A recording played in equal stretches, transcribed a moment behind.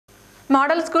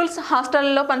Model schools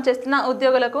హాస్టళ్లలో పనిచేస్తున్న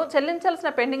ఉద్యోగులకు చెల్లించాల్సిన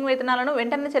పెండింగ్ వేతనాలను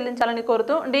వెంటనే చెల్లించాలని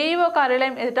కోరుతూ DEO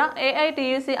కార్యాలయం ఎదుట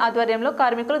AITUC ఆధ్వర్యంలో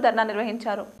కార్మికులు ధర్నా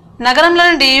నిర్వహించారు.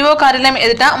 నగరంలోని DEO కార్యాలయం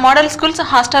ఎదుట మోడల్ స్కూల్స్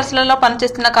హాస్టల్స్లలో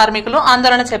పనిచేస్తున్న కార్మికులు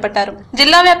ఆందోళన చేపట్టారు.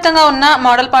 జిల్లా వ్యాప్తంగా ఉన్న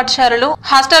మోడల్ పాఠశాలలు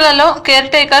హాస్టళ్లలో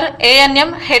care taker,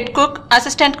 ANM, head cook,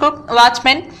 assistant cook,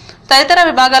 watchman తదితర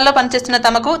విభాగాల్లో పనిచేస్తున్న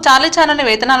తమకు చాలీచాలని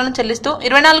వేతనాలను చెల్లిస్తూ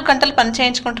 24 గంటలు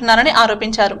పనిచేయించుకుంటున్నారని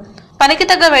ఆరోపించారు. పనికి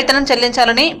తగ్గ వేతనం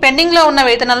చెల్లించాలని, పెండింగ్ లో ఉన్న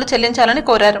వేతనాలు చెల్లించాలని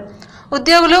కోరారు.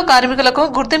 ఉద్యోగులు, కార్మికులకు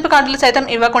గుర్తింపు కార్డులు సైతం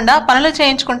ఇవ్వకుండా పనులు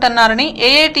చేయించుకుంటున్నారని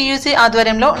AITUC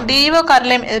ఆధ్వర్యంలో DEO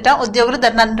కార్యాలయం ఎదుట ఉద్యోగులు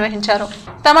ధర్నా నిర్వహించారు.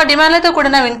 తమ డిమాండ్లతో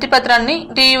కూడిన వినతి పత్రాన్ని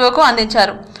DEOకు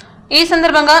అందించారు. ఈ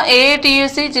సందర్భంగా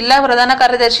AITUC జిల్లా ప్రధాన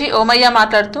కార్యదర్శి ఓమయ్య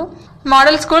మాట్లాడుతూ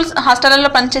మోడల్ స్కూల్స్ హాస్టళ్లలో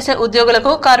పనిచేసే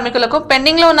ఉద్యోగులకు, కార్మికులకు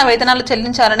పెండింగ్ లో ఉన్న వేతనాలు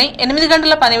చెల్లించాలని, 8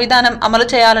 గంటల పని విధానం అమలు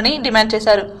చేయాలని డిమాండ్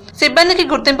చేశారు. సిబ్బందికి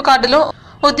గుర్తింపు కార్డులు,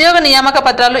 ఉద్యోగ నియామక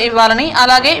పత్రాలు ఇవ్వాలని,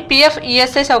 అలాగే PF,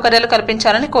 ESI సౌకర్యాలు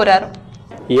కల్పించాలని కోరారు.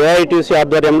 AITUC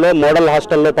ఆధ్వర్యంలో మోడల్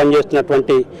హాస్టల్లో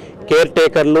పనిచేస్తున్నటువంటి కేర్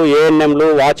టేకర్లు, ANMలు,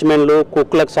 వాచ్మెన్లు,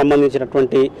 కుక్లకు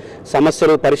సంబంధించినటువంటి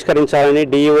సమస్యలు పరిష్కరించాలని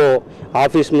DEO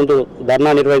ఆఫీస్ ముందు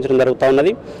ధర్నా నిర్వహించడం జరుగుతూ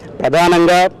ఉన్నది.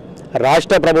 ప్రధానంగా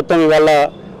రాష్ట్ర ప్రభుత్వం ఇవాళ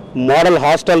మోడల్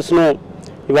హాస్టల్స్ను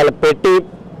ఇవాళ పెట్టి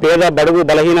పేద, బడుగు,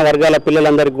 బలహీన వర్గాల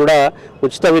పిల్లలందరికీ కూడా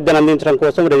ఉచిత విద్యను అందించడం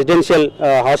కోసం రెసిడెన్షియల్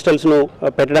హాస్టల్స్ను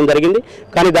పెట్టడం జరిగింది.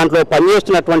 కానీ దాంట్లో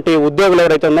పనిచేస్తున్నటువంటి ఉద్యోగులు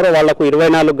ఎవరైతే ఉన్నారో వాళ్లకు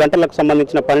 24 గంటలకు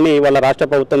సంబంధించిన పనిని వాళ్ళ రాష్ట్ర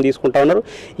ప్రభుత్వం తీసుకుంటా ఉన్నారు.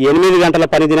 8 గంటల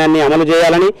పని దినాన్ని అమలు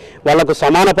చేయాలని, వాళ్లకు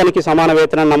సమాన పనికి సమాన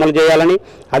వేతనాన్ని అమలు చేయాలని,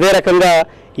 అదే రకంగా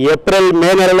ఏప్రిల్,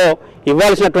 మే నెలలో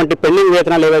ఇవ్వాల్సినటువంటి పెండింగ్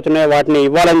వేతనాలు ఏవైతే ఉన్నాయో వాటిని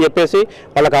ఇవ్వాలని చెప్పేసి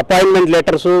వాళ్ళకి అపాయింట్మెంట్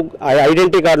లెటర్స్,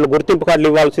 ఐడెంటిటీ కార్డులు, గుర్తింపు కార్డులు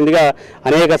ఇవ్వాల్సిందిగా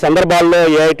అనేక సందర్భాల్లో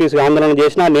AITUC ఆందోళన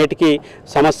చేసినా నేటికి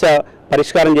సమస్య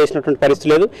పరిష్కారం చేసినటువంటి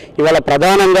పరిస్థితి లేదు. ఇవాళ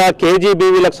ప్రధానంగా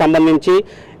KGBVలకు సంబంధించి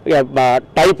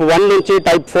టైప్ 1 నుంచి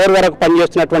టైప్ 4 వరకు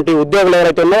పనిచేస్తున్నటువంటి ఉద్యోగులు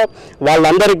ఎవరైతే ఉన్నారో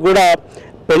వాళ్ళందరికీ కూడా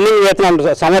పెండింగ్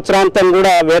వేతనాలు సంవత్సరాంతం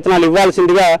కూడా వేతనాలు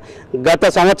ఇవ్వాల్సిందిగా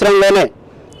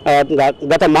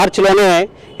గత మార్చిలోనే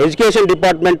ఎడ్యుకేషన్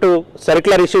డిపార్ట్మెంటు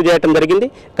సర్క్యులర్ ఇష్యూ చేయడం జరిగింది.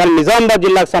 కానీ నిజామాబాద్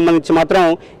జిల్లాకు సంబంధించి మాత్రం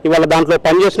ఇవాళ దాంట్లో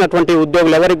పనిచేసినటువంటి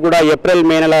ఉద్యోగులు ఎవరికి కూడా ఏప్రిల్,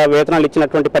 మే నెల వేతనాలు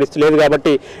ఇచ్చినటువంటి పరిస్థితి లేదు.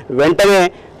 కాబట్టి వెంటనే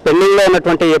పెండింగ్లో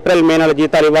ఉన్నటువంటి ఏప్రిల్, మే నెల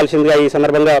జీతాలు ఇవ్వాల్సిందిగా ఈ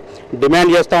సందర్భంగా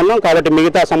డిమాండ్ చేస్తూ ఉన్నాం. కాబట్టి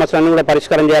మిగతా సమస్యలను కూడా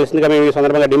పరిష్కారం చేయాల్సిందిగా మేము ఈ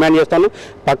సందర్భంగా డిమాండ్ చేస్తాము.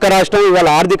 పక్క రాష్ట్రం ఇవాళ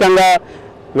ఆర్థికంగా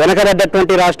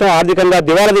వెనకబడ్డటువంటి రాష్ట్రం, ఆర్థికంగా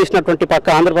దివాలా తీసినటువంటి పక్క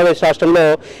ఆంధ్రప్రదేశ్ రాష్ట్రంలో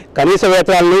కనీస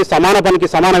వేతనాలని, సమాన పనికి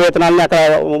సమాన వేతనాలని అక్కడ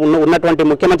ఉన్నటువంటి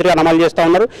ముఖ్యమంత్రి గారు అమలు చేస్తూ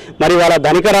ఉన్నారు. మరి వాళ్ళ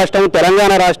ధనిక రాష్ట్రం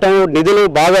తెలంగాణ రాష్ట్రం నిధులు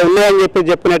బాగా ఉన్నాయని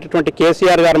చెప్పుకునేటటువంటి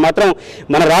కేసీఆర్ గారు మాత్రం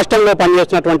మన రాష్ట్రంలో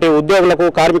పనిచేస్తున్నటువంటి ఉద్యోగులకు,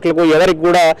 కార్మికులకు ఎవరికి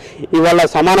కూడా ఇవాళ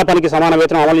సమాన పనికి సమాన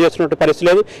వేతనం అమలు చేస్తున్నట్టు పరిస్థితి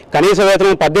లేదు. కనీస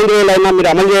వేతనం 18,000 అయినా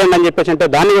మీరు అమలు చేయండి అని చెప్పేసి అంటే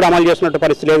దాన్ని కూడా అమలు చేస్తున్నట్టు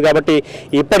పరిస్థితి లేదు. కాబట్టి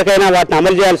ఇప్పటికైనా వాటిని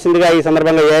అమలు చేయాల్సిందిగా ఈ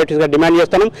సందర్భంగా AITUC డిమాండ్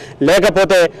చేస్తున్నాం.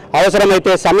 లేకపోతే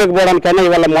అవసరమైతే సమ్మెకు పోవడానికైనా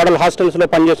ఇవాళ మోడల్ హాస్టల్స్లో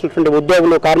పనిచేస్తున్నటువంటి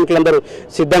ఉద్యోగులు, కార్మికులందరూ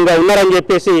సిద్ధంగా ఉన్నారని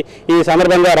చెప్పేసి ఈ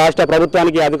సందర్భంగా రాష్ట్ర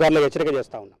ప్రభుత్వానికి, అధికారులకు హెచ్చరిక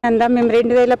చేస్తా ఉన్నాం. మేము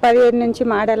 2015 నుంచి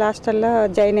మోడల్ హాస్టల్లో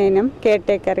జాయిన్ అయినాం కేర్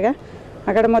టేకర్గా.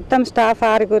 అక్కడ మొత్తం staff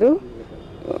 6,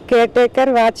 care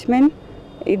taker, watchman,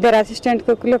 2 assistant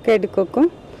కుక్లు, head cook.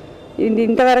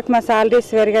 ఇంతవరకు మా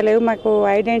సాలరీస్ పెరగలేవు, మాకు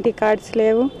ఐడెంటిటీ కార్డ్స్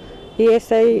లేవు,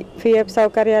 ESI, PF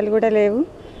సౌకర్యాలు కూడా లేవు,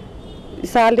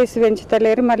 సాలరీస్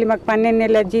పెంచుతలేరు. మళ్ళీ మాకు 12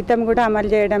 నెలల జీతం కూడా అమలు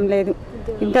చేయడం లేదు.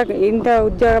 ఇంత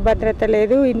ఉద్యోగ భద్రత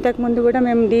లేదు. ఇంతకుముందు కూడా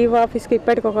మేము DEO ఆఫీస్కి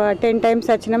ఇప్పటికి ఒక 10 టైమ్స్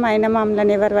వచ్చినాం, అయినా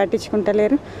మమ్మల్ని ఎవరు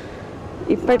పట్టించుకుంటలేరు.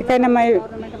 ఇప్పటికైనా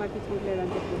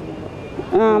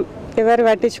ఎవరు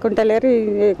పట్టించుకుంటలేరు.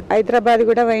 హైదరాబాద్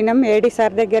కూడా పోయినాం, AD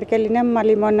సార్ దగ్గరికి వెళ్ళినాం,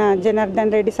 మళ్ళీ మొన్న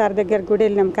జనార్దన్ రెడ్డి సార్ దగ్గరికి కూడా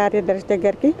వెళ్ళినాం, కార్యదర్శి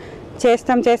దగ్గరికి.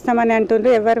 చేస్తామని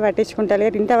అంటుండ్రు, ఎవరు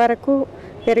పట్టించుకుంటలేరు. ఇంతవరకు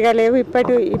పెరగలేవు.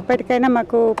 ఇప్పటికైనా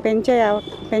మాకు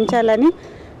పెంచాలని,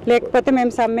 లేకపోతే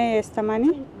మేము సమ్మె చేస్తామని